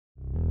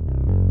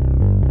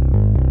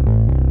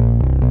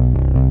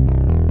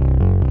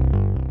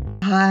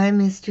Hi,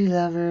 mystery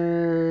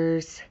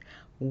lovers.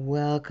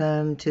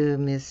 Welcome to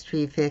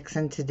Mystery Fix,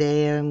 and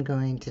today I'm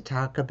going to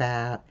talk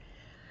about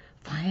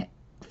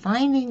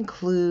finding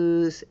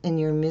clues in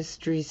your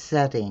mystery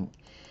setting,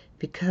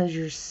 because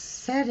your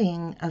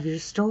setting of your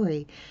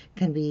story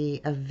can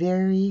be a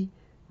very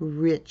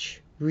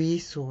rich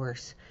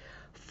resource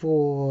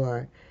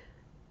for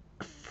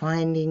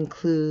finding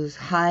clues,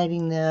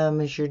 hiding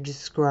them as you're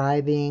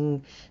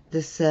describing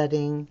the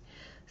setting.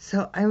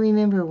 So I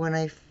remember when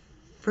I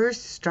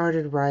first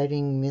started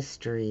writing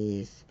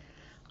mysteries,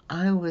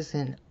 I was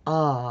in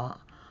awe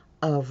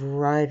of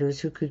writers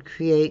who could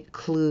create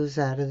clues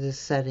out of the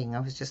setting. I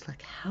was just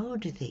like, how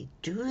do they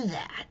do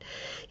that?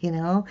 You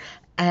know?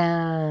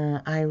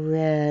 And I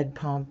read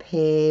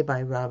Pompeii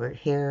by Robert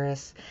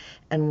Harris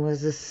and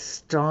was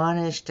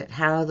astonished at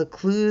how the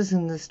clues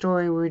in the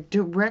story were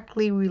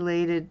directly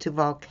related to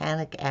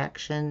volcanic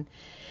action,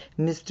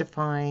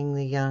 mystifying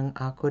the young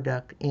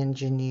aqueduct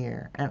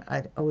engineer. And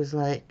I was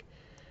like,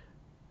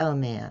 oh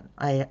man,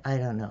 I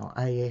don't know.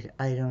 I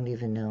don't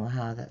even know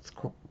how that's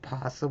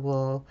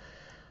possible.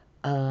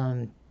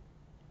 Um,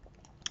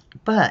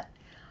 but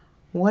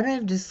what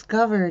I've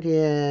discovered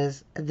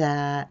is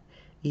that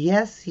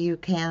yes, you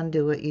can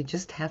do it. You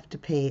just have to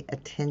pay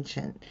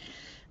attention.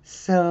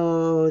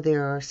 So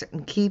there are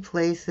certain key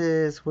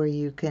places where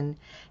you can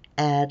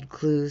add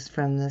clues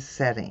from the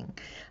setting.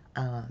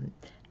 Um,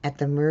 at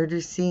the murder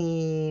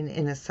scene,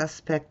 in a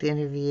suspect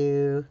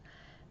interview,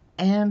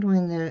 and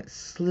when the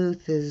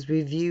sleuth is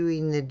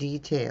reviewing the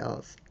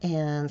details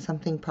and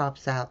something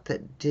pops out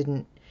that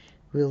didn't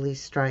really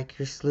strike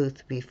your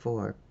sleuth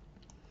before.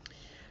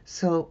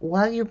 So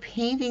while you're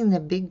painting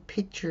the big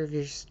picture of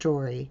your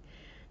story,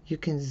 you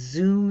can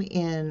zoom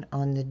in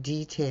on the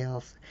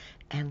details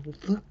and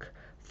look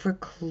for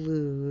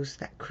clues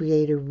that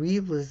create a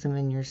realism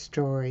in your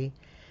story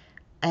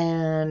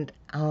and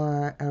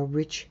are a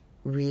rich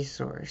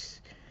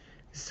resource.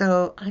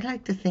 So I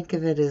like to think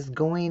of it as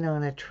going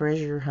on a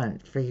treasure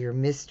hunt for your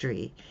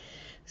mystery.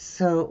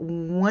 So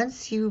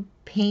once you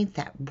paint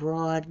that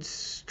broad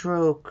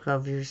stroke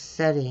of your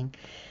setting,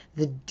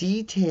 the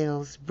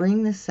details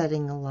bring the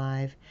setting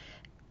alive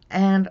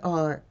and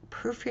are a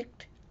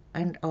perfect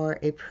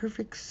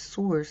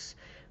source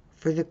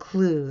for the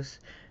clues.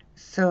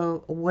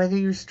 So whether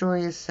your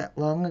story is set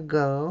long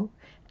ago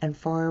and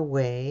far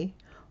away,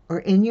 or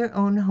in your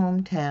own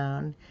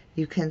hometown,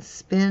 you can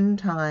spend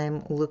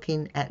time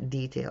looking at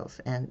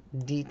details, and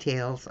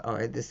details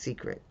are the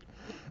secret.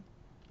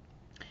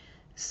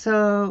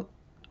 So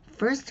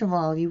first of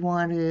all, you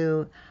want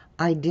to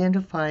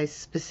identify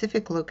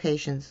specific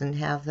locations and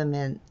have them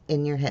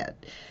in your head.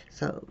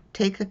 So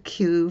take a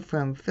cue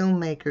from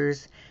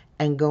filmmakers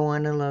and go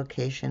on a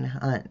location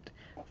hunt.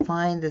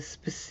 Find the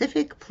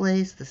specific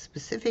place, the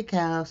specific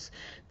house,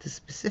 the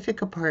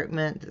specific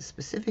apartment, the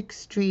specific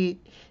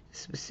street, the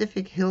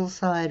specific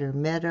hillside or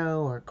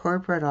meadow or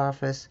corporate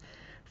office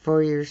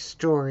for your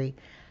story,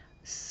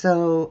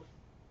 so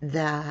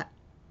that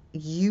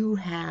you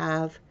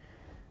have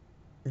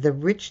the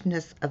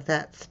richness of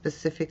that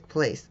specific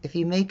place. If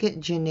you make it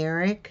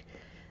generic,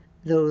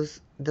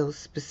 those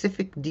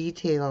specific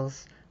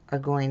details are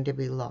going to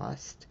be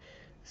lost.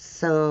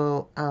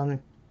 So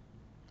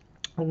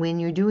when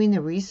you're doing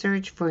the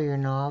research for your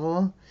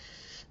novel,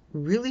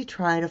 really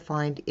try to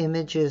find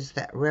images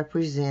that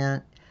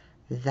represent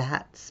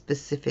that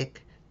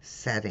specific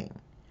setting.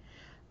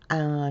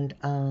 And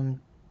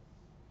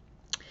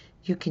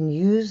you can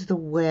use the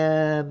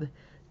web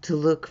to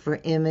look for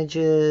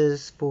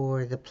images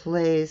for the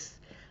place,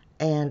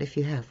 and if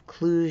you have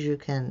clues, you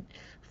can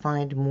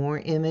find more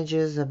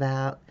images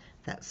about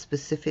that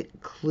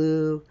specific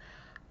clue.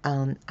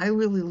 I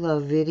really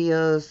love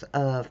videos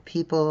of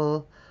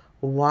people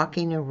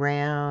walking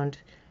around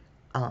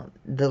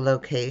the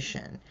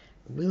location.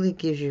 It really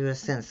gives you a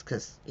sense,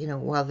 because,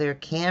 while their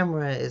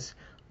camera is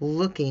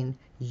looking,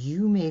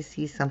 you may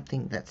see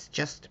something that's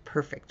just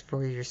perfect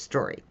for your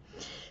story.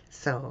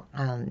 So,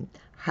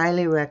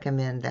 highly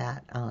recommend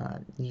that.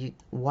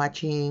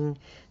 Watching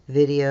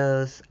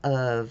videos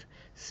of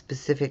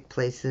specific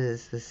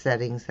places, the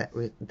settings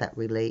that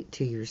relate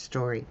to your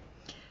story.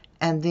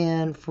 And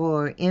then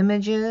for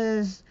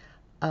images,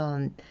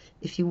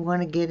 if you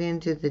want to get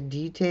into the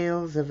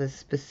details of a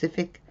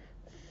specific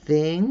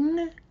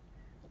thing,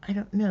 I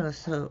don't know.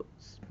 So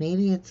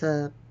maybe it's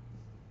a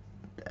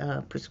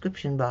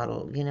prescription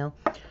bottle.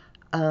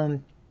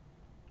 Um,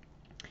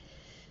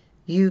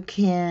 You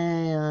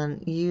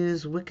can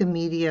use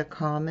Wikimedia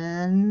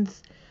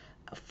Commons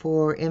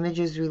for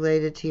images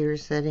related to your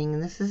setting,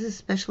 and this is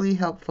especially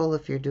helpful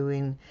if you're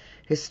doing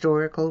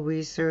historical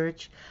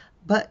research.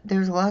 But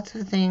there's lots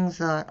of things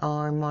that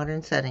are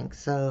modern settings,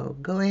 so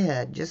go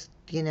ahead, just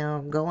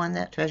go on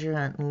that treasure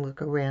hunt and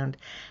look around.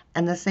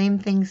 And the same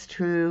thing's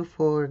true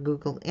for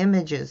Google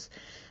Images,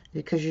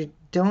 because you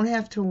don't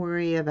have to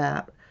worry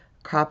about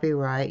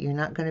copyright. You're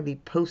not going to be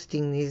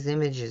posting these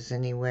images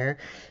anywhere.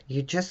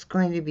 You're just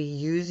going to be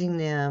using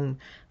them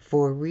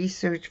for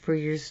research for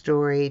your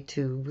story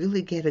to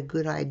really get a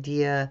good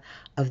idea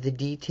of the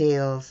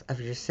details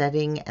of your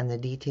setting and the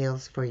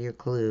details for your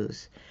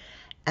clues.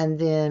 And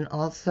then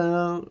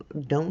also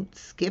don't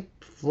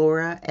skip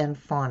flora and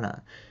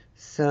fauna.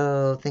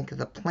 So think of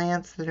the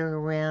plants that are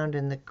around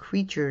and the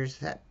creatures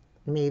that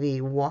may be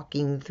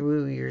walking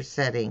through your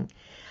setting.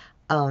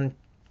 Um,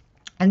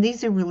 and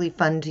these are really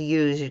fun to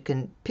use. You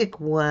can pick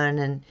one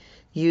and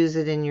use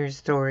it in your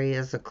story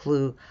as a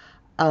clue.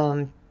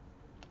 Um,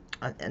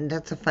 and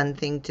that's a fun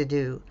thing to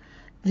do.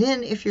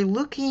 Then, if you're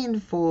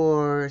looking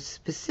for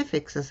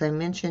specifics, as I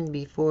mentioned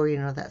before,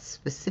 that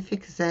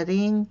specific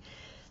setting,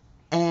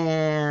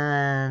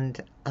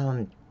 and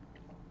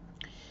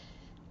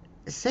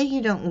say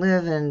you don't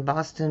live in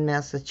Boston,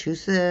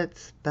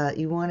 Massachusetts, but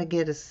you want to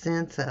get a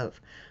sense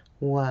of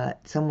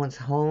what someone's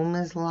home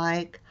is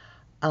like.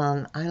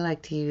 I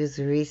like to use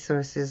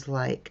resources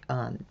like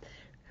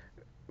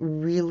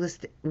real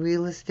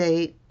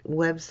estate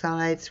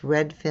websites.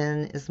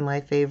 Redfin is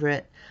my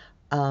favorite.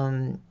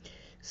 Um,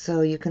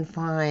 so you can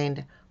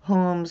find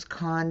homes,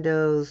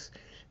 condos,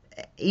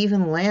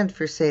 even land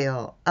for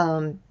sale.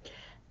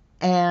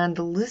 And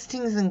the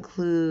listings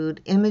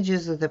include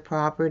images of the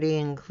property,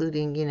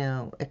 including,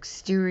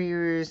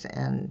 exteriors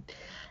and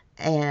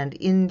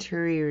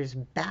interiors,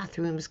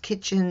 bathrooms,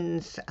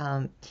 kitchens,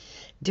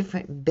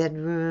 different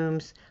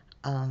bedrooms,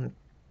 um,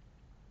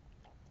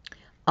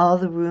 all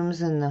the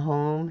rooms in the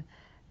home.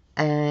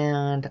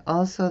 And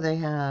also they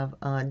have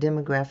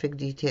demographic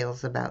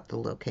details about the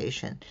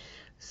location.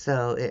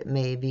 So it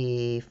may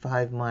be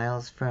 5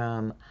 miles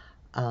from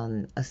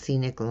a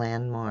scenic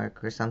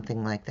landmark or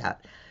something like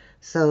that.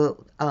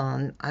 So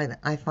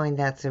I find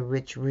that's a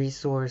rich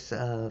resource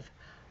of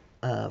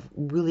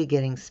really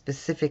getting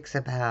specifics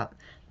about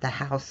the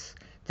house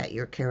that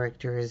your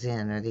character is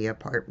in or the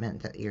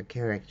apartment that your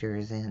character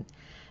is in.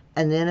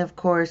 And then, of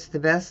course, the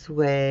best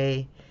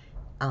way,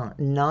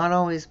 not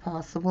always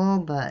possible,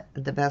 but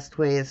the best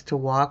way is to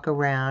walk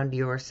around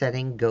your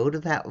setting, go to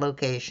that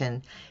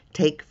location,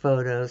 take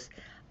photos,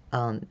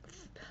 um,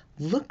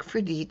 look for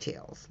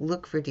details.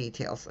 Look for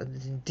details. The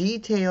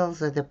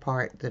details are the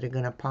part that are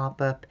going to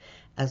pop up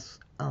as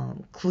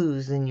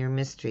clues in your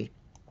mystery.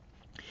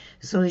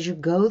 So as you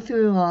go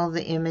through all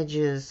the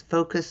images,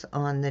 focus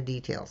on the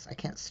details. I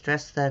can't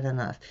stress that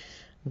enough.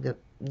 The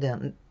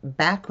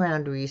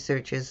background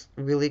research is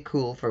really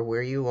cool for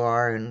where you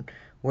are and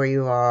where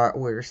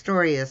your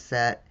story is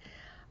set.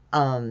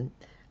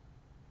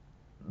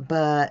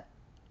 But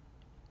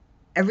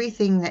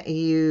everything that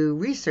you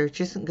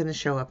research isn't going to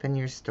show up in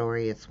your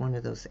story. It's one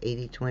of those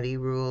 80-20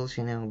 rules.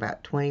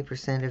 About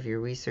 20% of your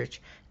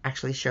research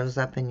actually shows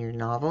up in your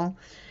novel.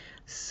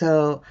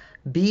 So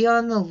be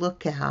on the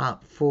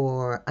lookout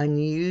for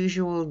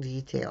unusual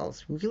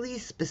details, really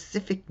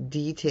specific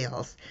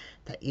details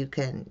that you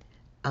can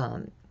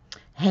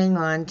hang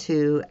on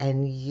to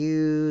and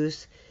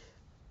use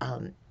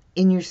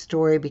in your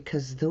story,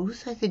 because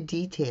those are the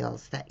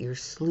details that your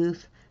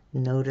sleuth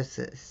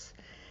notices.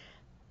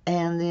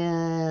 And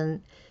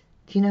then,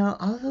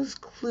 all those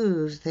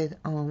clues that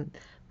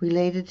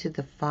related to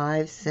the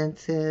five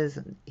senses: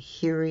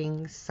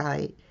 hearing,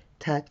 sight,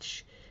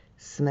 touch,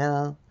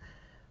 smell.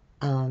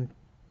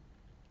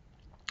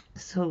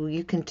 So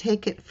you can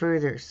take it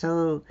further.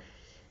 So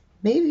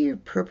maybe your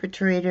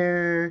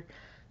perpetrator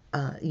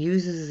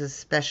uses a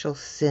special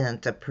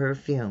scent, a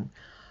perfume.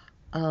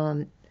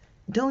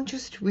 Don't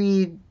just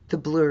read the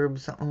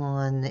blurbs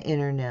on the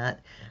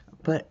internet,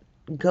 but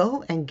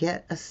go and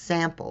get a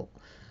sample.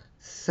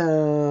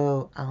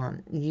 So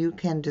you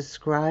can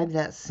describe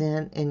that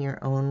scent in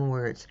your own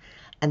words.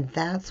 And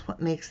that's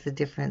what makes the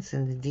difference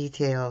in the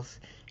details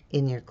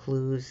in your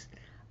clues,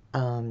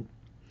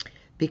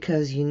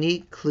 because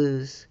unique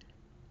clues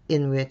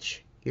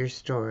enrich your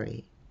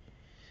story.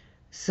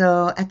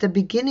 So at the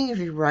beginning of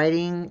your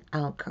writing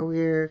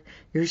career,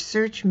 your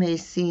search may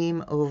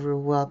seem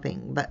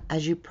overwhelming, but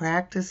as you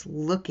practice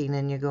looking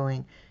and you're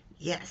going,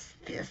 yes,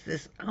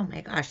 this, oh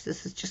my gosh,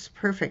 this is just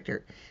perfect,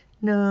 or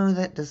no,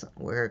 that doesn't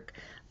work.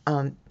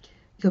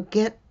 You'll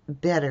get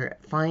better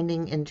at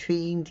finding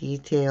intriguing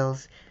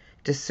details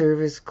to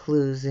serve as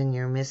clues in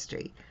your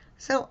mystery.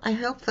 So I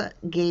hope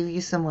that gave you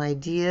some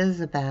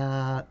ideas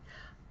about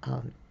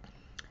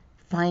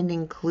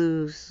finding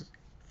clues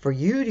for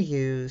you to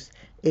use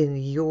in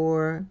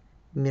your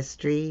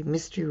mystery.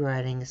 Mystery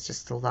writing is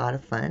just a lot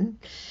of fun.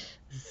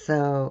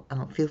 So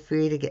feel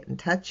free to get in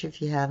touch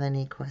if you have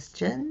any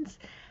questions,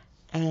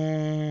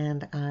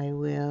 and I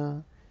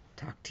will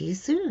talk to you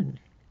soon.